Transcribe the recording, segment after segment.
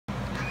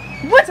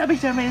What's up,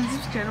 YouTube fans?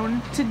 This is Channel,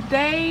 and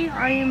today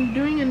I am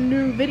doing a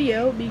new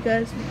video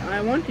because I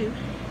want to.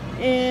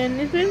 And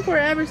it's been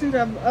forever since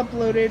I've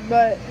uploaded,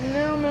 but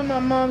now I'm in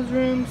my mom's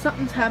room.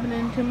 Something's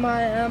happening to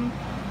my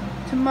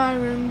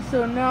room,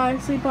 so now I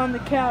sleep on the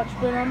couch.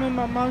 But I'm in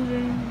my mom's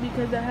room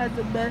because it has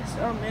the best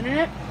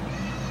internet.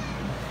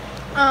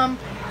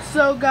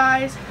 So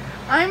guys,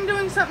 I'm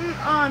doing something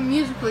on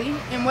Musical.ly,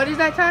 and what is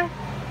that, Ty?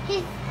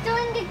 He's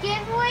doing the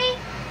giveaway,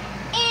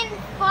 and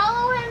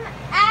follow him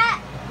at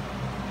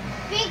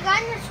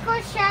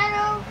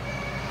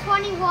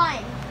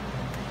big_shadow21.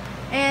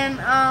 And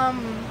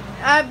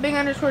at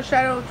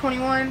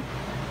big_shadow21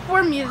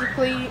 for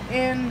Musical.ly,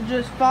 and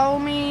just follow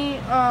me.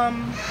 I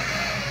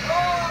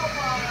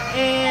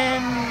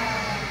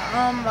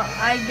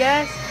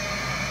guess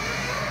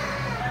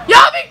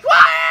y'all be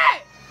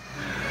quiet.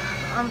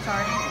 I'm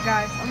sorry,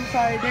 guys. I'm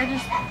sorry. They're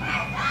just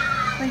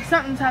like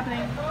something's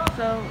happening.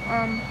 So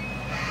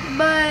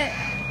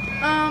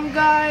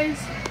guys,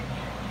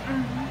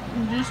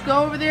 just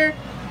go over there.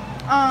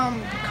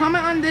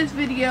 Comment on this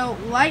video,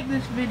 like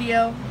this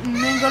video, and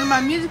then go to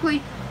my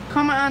Musical.ly,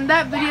 comment on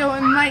that video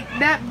and like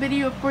that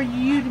video for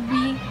you to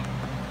be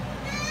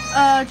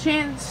a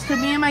chance to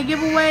be in my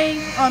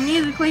giveaway on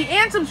Musical.ly,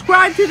 and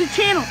subscribe to the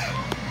channel.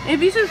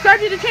 If you subscribe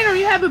to the channel,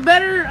 you have a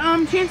better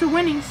chance of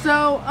winning.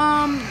 So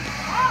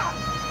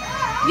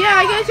yeah,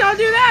 I guess y'all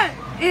do that,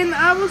 and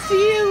I will see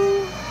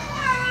you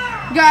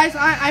guys.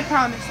 I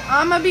promise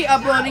I'm gonna be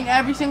uploading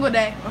every single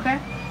day, okay?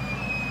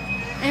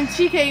 And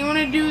TK, you want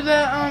to do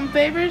the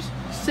favors?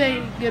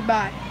 Say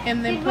goodbye.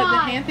 And then Goodbye. Put the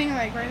hand thing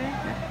like right there.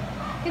 Yeah.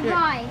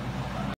 Goodbye.